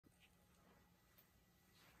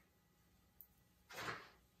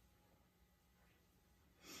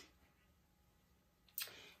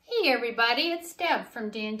Hey everybody, it's Deb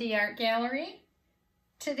from DnDArtGallery.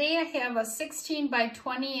 Today I have a 16 by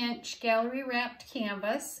 20 inch gallery wrapped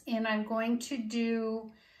canvas and I'm going to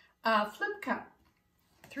do a flip cup.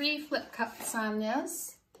 3 flip cups on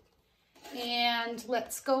this. And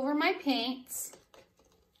let's go over my paints.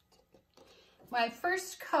 My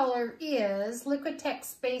first color is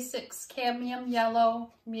Liquitex Basics Cadmium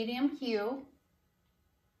Yellow Medium Hue.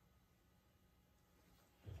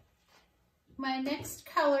 My next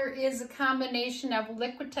color is a combination of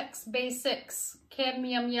Liquitex Basics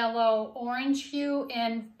Cadmium Yellow Orange Hue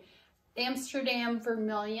and Amsterdam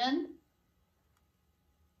Vermillion.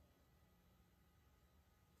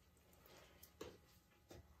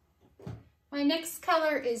 My next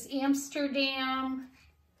color is Amsterdam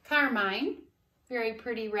Carmine, very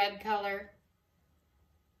pretty red color.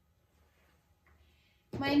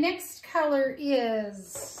 My next color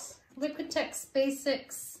is Liquitex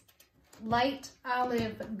Basics Light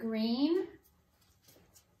Olive Green.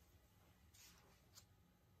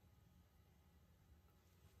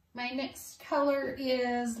 My next color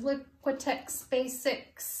is Liquitex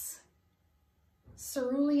Basics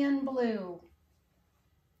Cerulean Blue.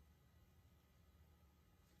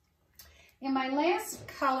 And my last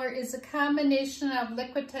color is a combination of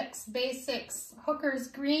Liquitex Basics Hooker's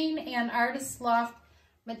Green and Artist Loft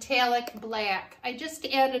Metallic Black. I just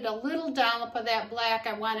added a little dollop of that black.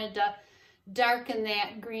 I wanted to darken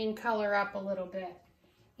that green color up a little bit.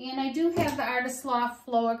 And I do have the Artist Loft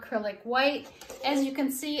Flow Acrylic White. As you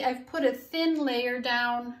can see, I've put a thin layer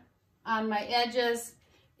down on my edges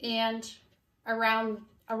and around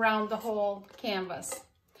the whole canvas.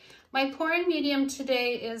 My pouring medium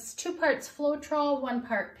today is 2 parts Floetrol, 1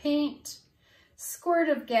 part paint, squirt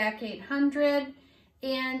of GAC 800,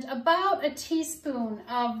 and about a teaspoon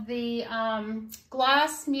of the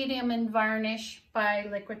gloss medium and varnish by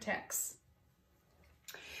Liquitex.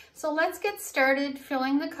 So let's get started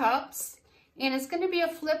filling the cups. And it's going to be a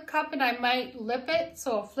flip cup and I might lip it.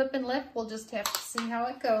 So a flip and lip, we'll just have to see how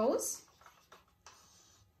it goes.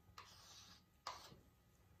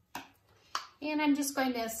 And I'm just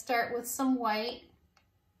going to start with some white.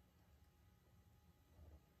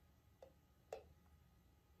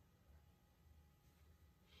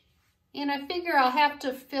 And I figure I'll have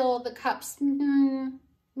to fill the cups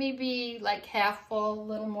maybe like half full, a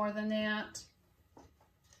little more than that.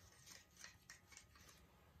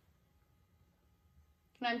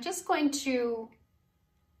 And I'm just going to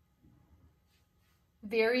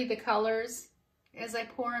vary the colors as I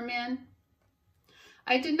pour them in.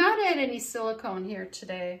 I did not add any silicone here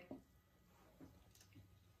today.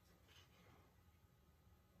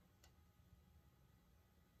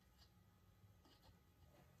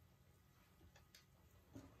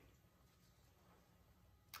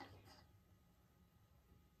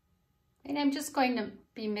 And I'm just going to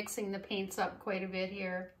be mixing the paints up quite a bit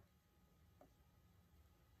here.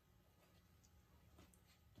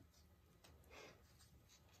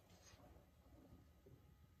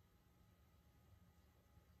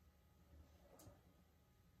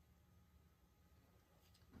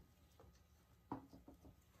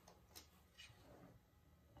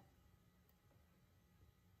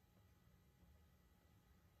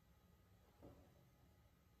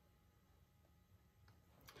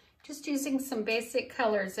 Just using some basic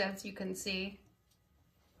colors, as you can see.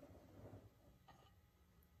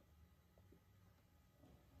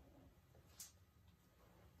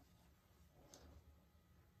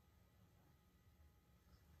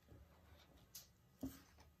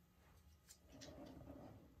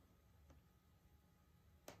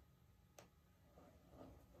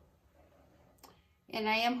 And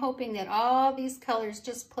I am hoping that all these colors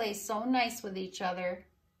just play so nice with each other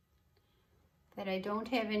that I don't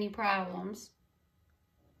have any problems.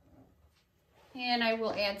 And I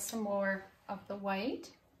will add some more of the white.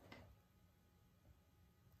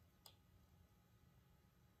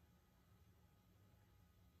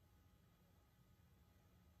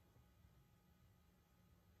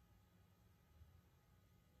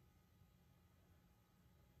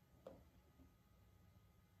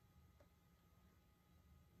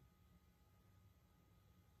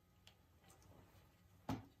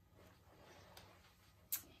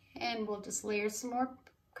 And we'll just layer some more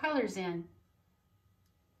colors in.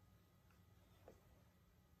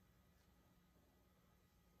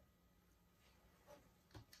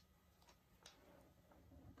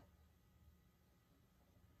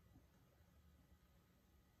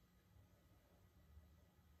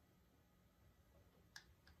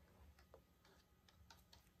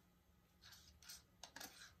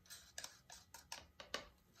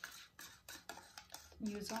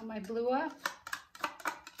 Use all my blue up.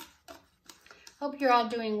 Hope you're all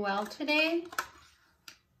doing well today.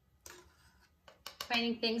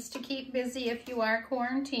 Finding things to keep busy if you are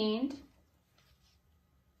quarantined.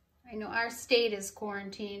 I know our state is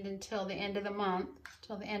quarantined until the end of the month,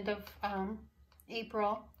 till the end of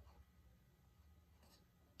April.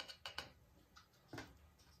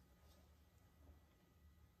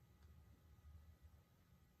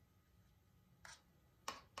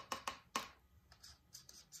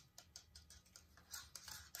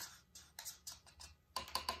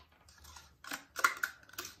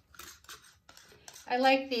 I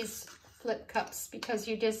like these flip cups because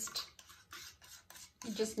you just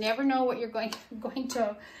never know what you're going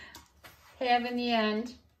to have in the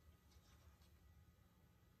end.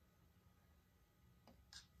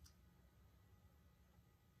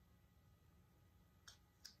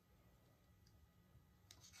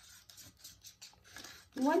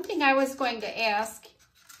 One thing I was going to ask,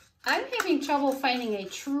 I'm having trouble finding a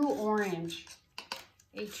true orange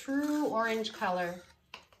color.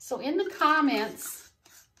 So in the comments,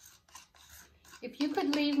 if you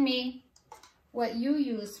could leave me what you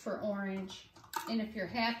use for orange, and if you're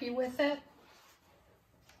happy with it,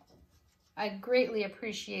 I'd greatly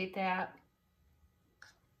appreciate that.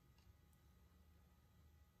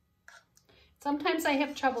 Sometimes I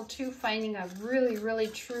have trouble too finding a really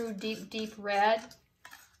true deep red.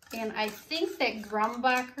 And I think that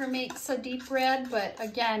Grumbacher makes a deep red, but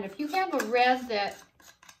again, if you have a red that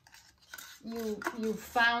you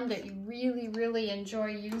found that you really enjoy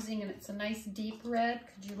using and it's a nice deep red,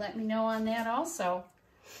 could you let me know on that also?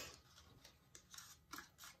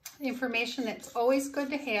 Information that's always good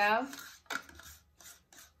to have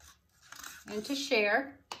and to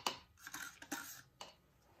share.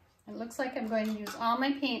 It looks like I'm going to use all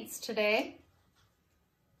my paints today.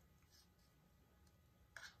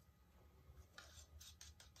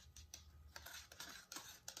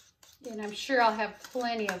 And I'm sure I'll have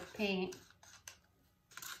plenty of paint.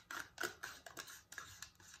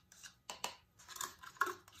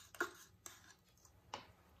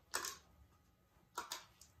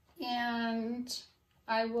 And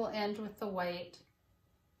I will end with the white.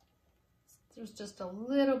 There's just a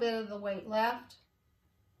little bit of the white left.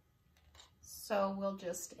 So we'll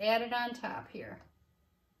just add it on top here.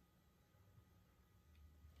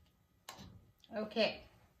 Okay.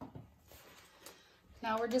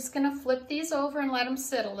 Now we're just going to flip these over and let them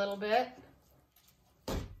sit a little bit.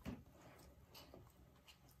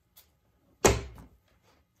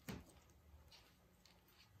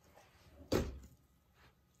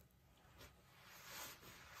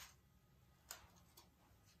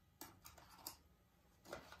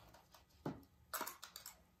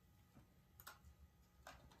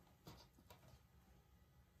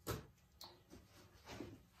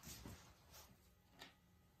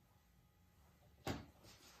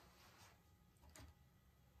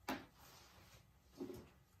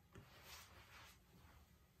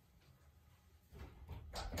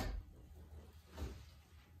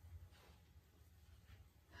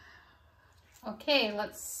 Okay,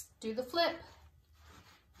 let's do the flip.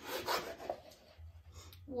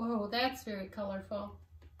 Whoa, that's very colorful.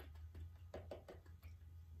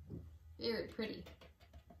 Very pretty.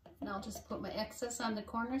 And I'll just put my excess on the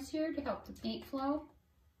corners here to help the paint flow.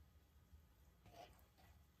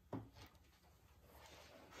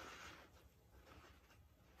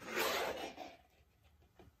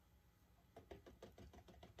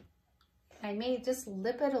 I may just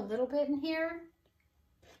lip it a little bit in here.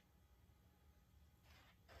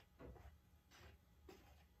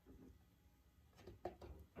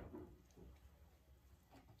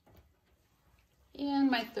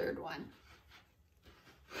 And my third one.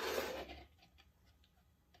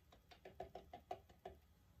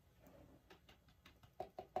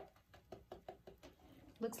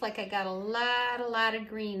 Looks like I got a lot of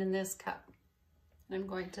green in this cup. And I'm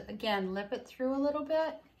going to, again, lip it through a little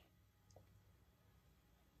bit.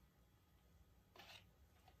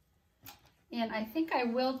 And I think I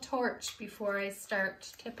will torch before I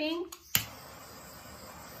start tipping.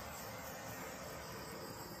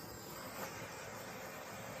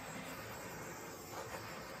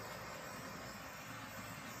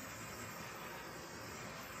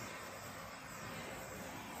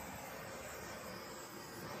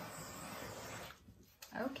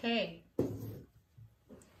 Okay.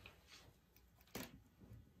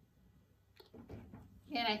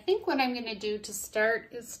 And I think what I'm going to do to start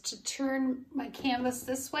is to turn my canvas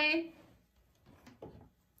this way.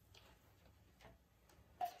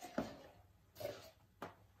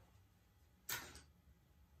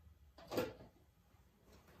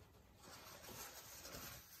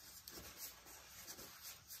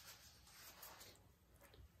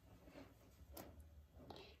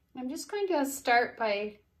 I'm just going to start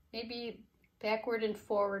by maybe backward and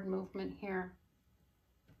forward movement here.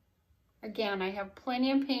 Again, I have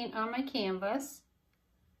plenty of paint on my canvas.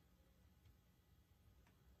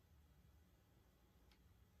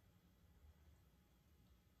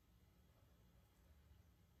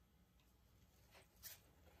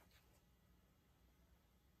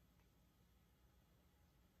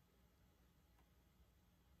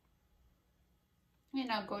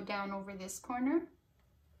 And I'll go down over this corner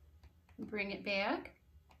and bring it back.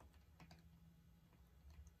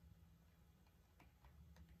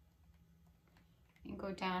 And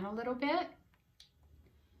go down a little bit.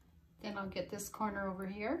 Then I'll get this corner over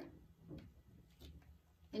here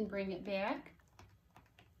and bring it back.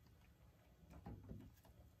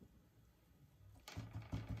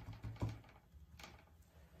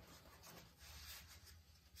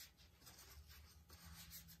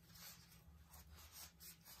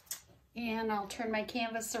 And I'll turn my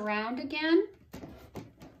canvas around again.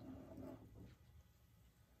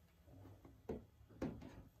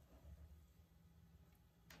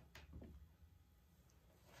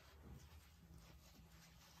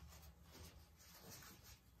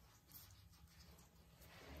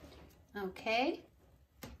 Okay.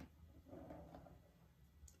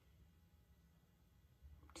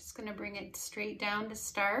 Just going to bring it straight down to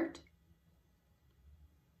start.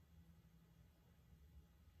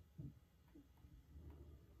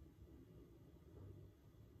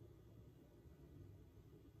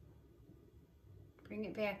 Bring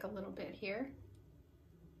it back a little bit here,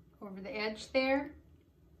 over the edge there,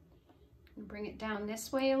 and bring it down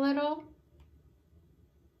this way a little,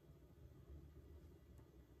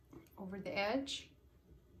 over the edge,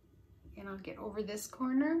 and I'll get over this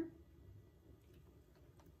corner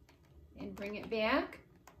and bring it back.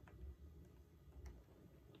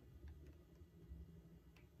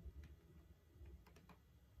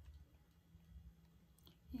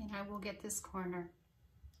 And I will get this corner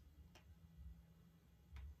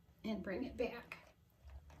and bring it back.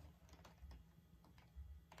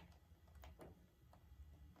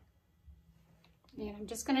 And I'm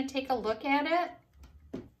just going to take a look at it.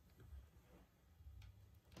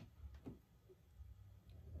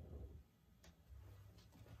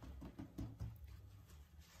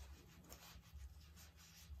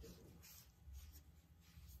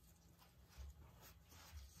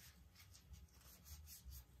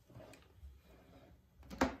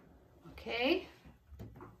 Okay.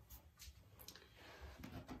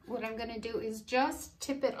 What I'm going to do is just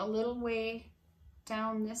tip it a little way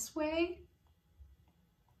down this way.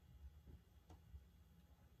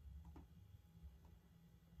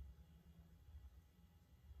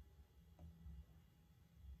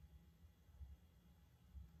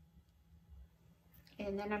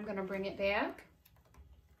 And then I'm going to bring it back.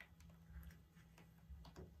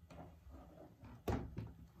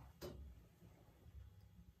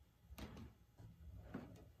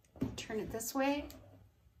 Turn it this way.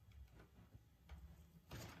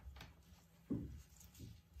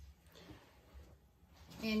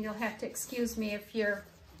 And you'll have to excuse me if you're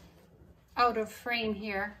out of frame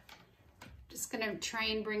here. Just going to try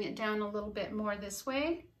and bring it down a little bit more this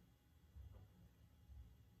way.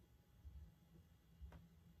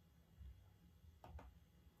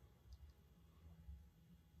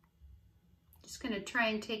 Just going to try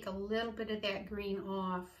and take a little bit of that green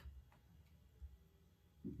off.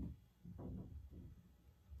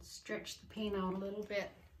 Stretch the paint out a little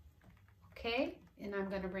bit. Okay, and I'm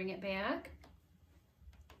going to bring it back.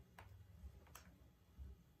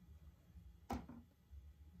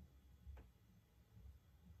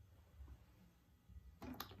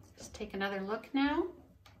 Just take another look now.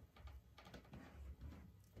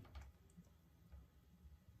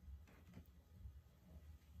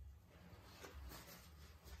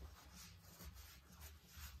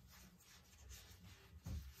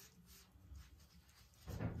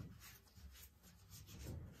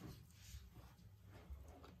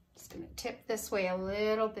 Just going to tip this way a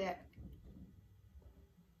little bit.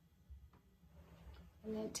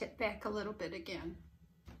 And then tip back a little bit again.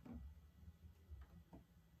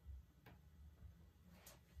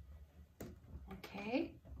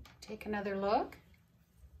 Okay, take another look.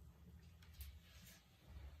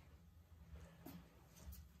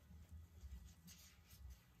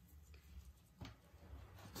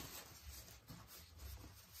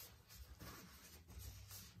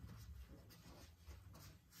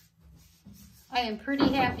 I am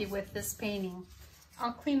pretty happy with this painting.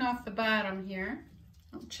 I'll clean off the bottom here.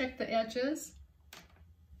 I'll check the edges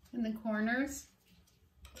and the corners.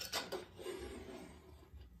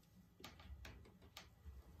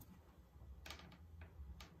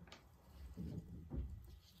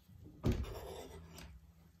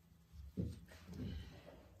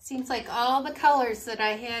 Seems like all the colors that I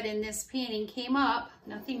had in this painting came up.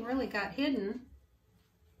 Nothing really got hidden.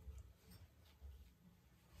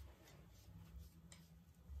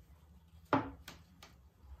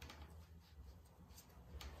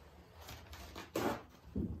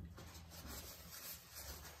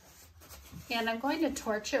 And I'm going to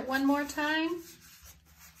torch it one more time.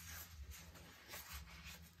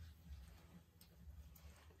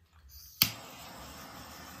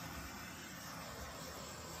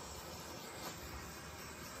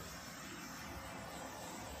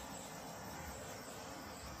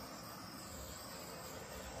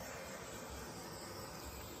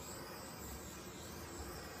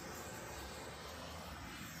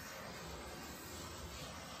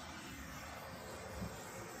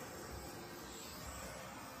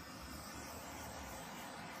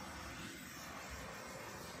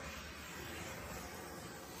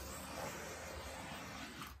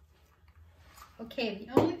 Okay,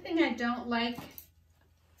 the only thing I don't like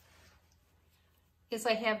is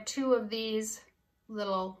I have two of these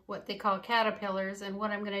little, what they call caterpillars, and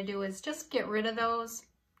what I'm going to do is just get rid of those.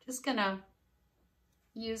 Just going to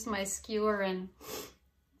use my skewer and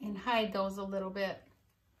hide those a little bit.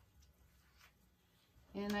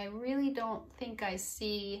 And I really don't think I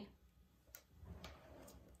see,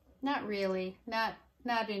 not really, not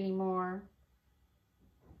anymore.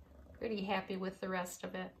 Pretty happy with the rest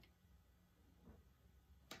of it.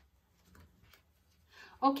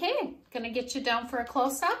 Okay, gonna get you down for a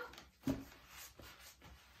close-up.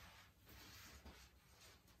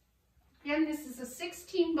 Again, this is a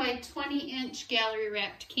 16 by 20 inch gallery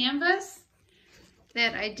wrapped canvas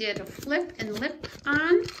that I did a flip and lip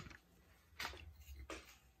on.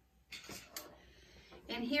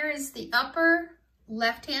 And here is the upper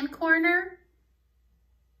left-hand corner.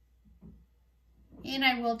 And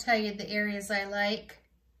I will tell you the areas I like.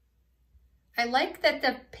 I like that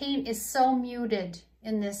the paint is so muted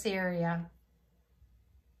in this area.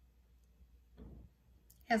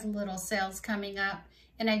 Has little cells coming up.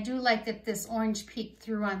 And I do like that this orange peeked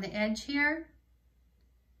through on the edge here.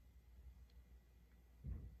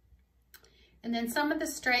 And then some of the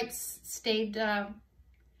stripes stayed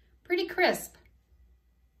pretty crisp.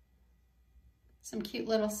 Some cute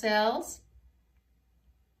little cells.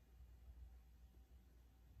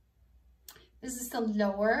 This is the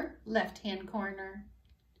lower left-hand corner.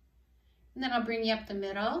 And then I'll bring you up the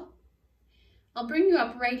middle. I'll bring you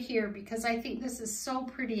up right here because I think this is so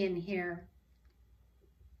pretty in here.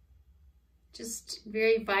 Just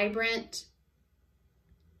very vibrant.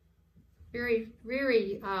 Very,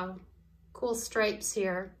 very cool stripes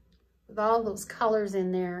here with all those colors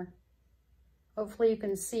in there. Hopefully you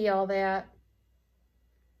can see all that.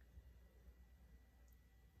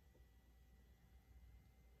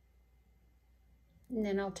 And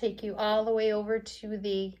then I'll take you all the way over to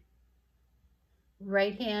the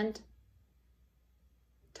right hand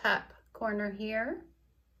top corner here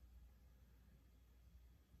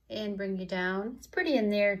and bring you down. It's pretty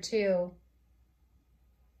in there too.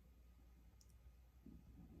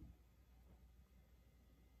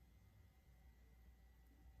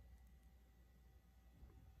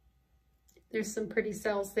 There's some pretty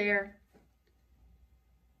cells there.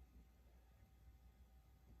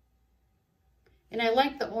 And I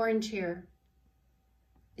like the orange here.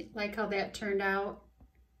 I like how that turned out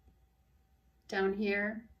down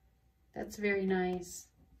here. That's very nice.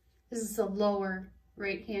 This is the lower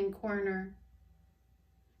right-hand corner.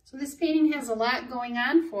 So this painting has a lot going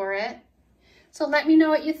on for it. So let me know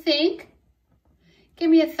what you think. Give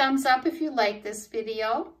me a thumbs up if you like this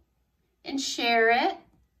video and share it.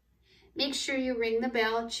 Make sure you ring the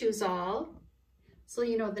bell, choose all, so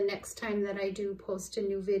you know the next time that I do post a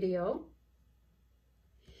new video.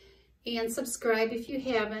 And subscribe if you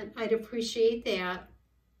haven't. I'd appreciate that.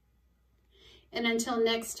 And until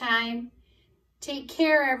next time, take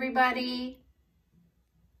care, everybody.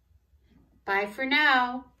 Bye for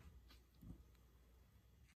now.